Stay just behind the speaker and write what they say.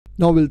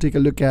Now we'll take a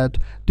look at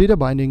data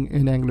binding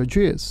in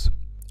AngularJS.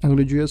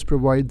 AngularJS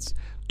provides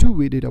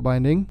two-way data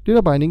binding.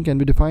 Data binding can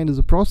be defined as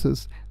a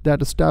process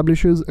that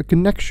establishes a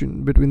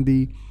connection between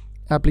the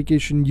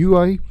application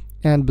UI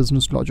and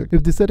business logic.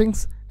 If the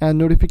settings and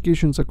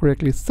notifications are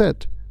correctly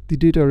set, the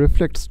data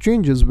reflects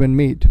changes when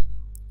made.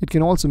 It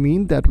can also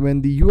mean that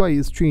when the UI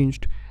is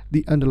changed,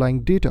 the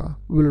underlying data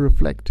will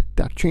reflect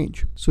that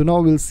change. So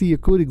now we'll see a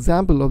code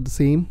example of the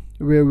same,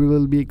 where we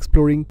will be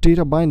exploring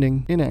data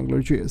binding in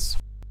AngularJS.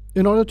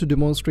 In order to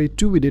demonstrate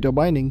two-way data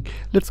binding,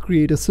 let's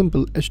create a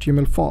simple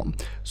HTML form.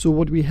 So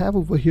what we have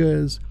over here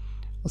is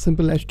a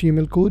simple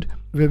HTML code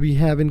where we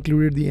have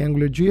included the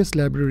AngularJS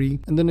library,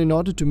 and then in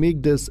order to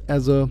make this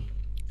as a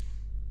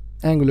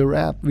Angular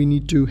app, we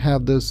need to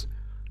have this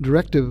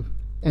directive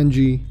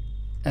ng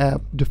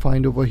app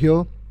defined over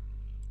here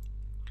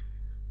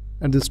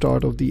at the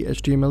start of the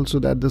HTML, so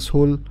that this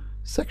whole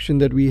section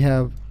that we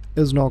have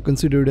is now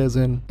considered as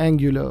an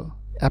Angular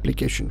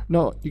application.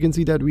 Now you can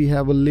see that we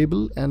have a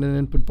label and an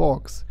input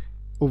box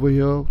over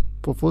here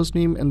for first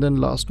name and then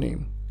last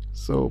name.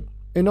 So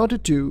in order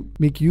to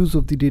make use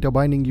of the data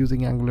binding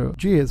using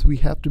AngularJS, we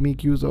have to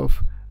make use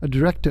of a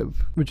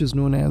directive which is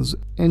known as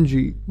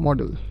ng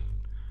model.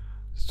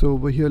 So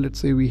over here, let's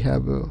say we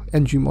have a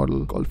ng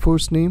model called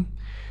first name,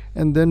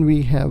 and then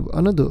we have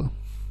another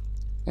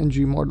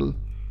ng model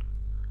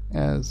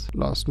as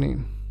last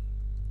name.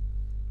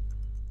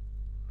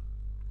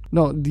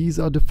 Now these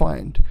are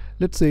defined.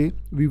 Let's say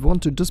we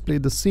want to display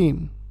the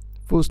same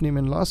first name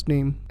and last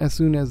name as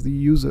soon as the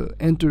user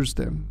enters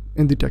them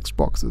in the text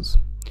boxes.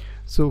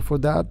 So for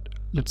that,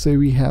 let's say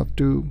we have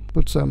to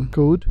put some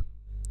code,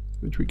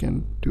 which we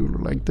can do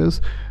like this.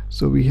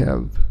 So we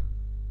have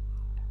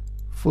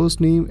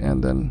first name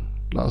and then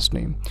last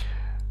name.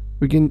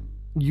 We can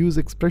use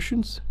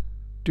expressions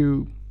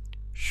to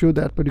show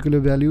that particular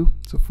value.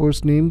 So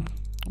first name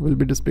will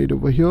be displayed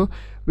over here.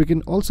 We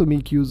can also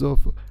make use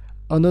of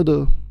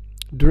another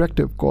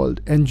directive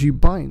called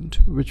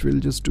ngBind, which will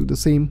just do the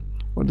same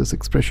what this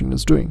expression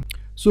is doing.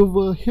 So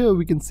over here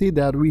we can say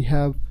that we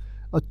have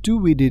a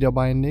two-way data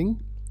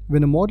binding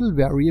when a model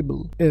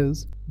variable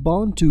is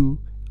bound to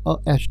a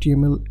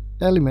HTML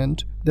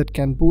element that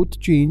can both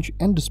change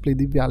and display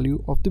the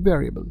value of the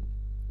variable.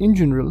 In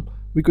general,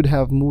 we could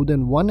have more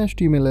than one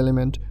HTML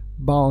element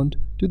bound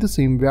to the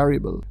same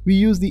variable. We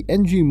use the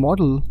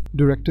ngModel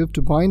directive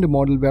to bind a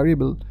model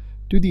variable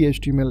to the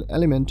HTML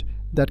element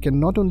that can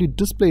not only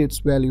display its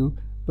value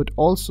but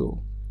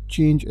also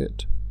change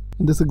it.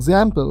 In this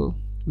example,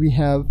 we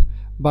have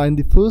bind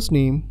the first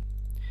name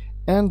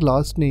and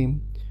last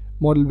name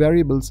model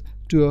variables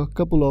to a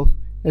couple of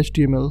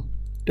HTML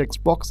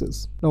text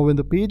boxes. Now when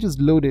the page is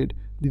loaded,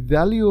 the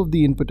value of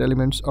the input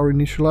elements are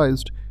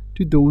initialized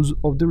to those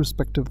of the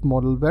respective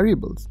model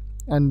variables,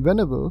 and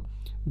whenever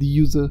the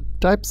user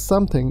types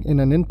something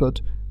in an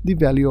input, the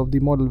value of the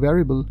model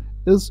variable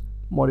is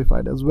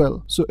modified as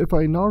well. So if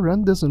I now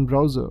run this in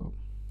browser,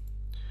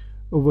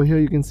 over here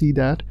you can see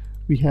that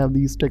we have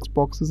these text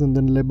boxes and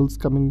then labels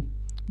coming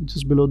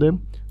just below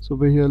them. So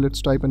over here,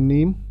 let's type a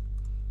name,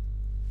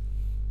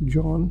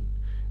 John,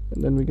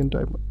 and then we can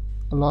type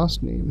a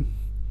last name,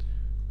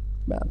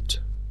 Matt.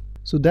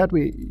 So that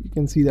way you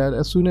can see that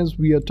as soon as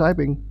we are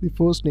typing, the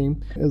first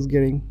name is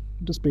getting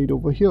displayed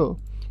over here,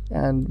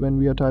 and when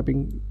we are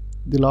typing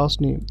the last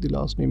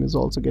name is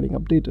also getting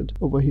updated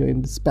over here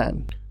in the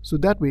span. So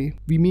that way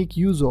we make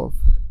use of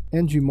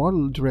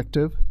ngModel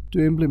directive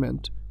to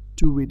implement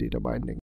two-way data binding.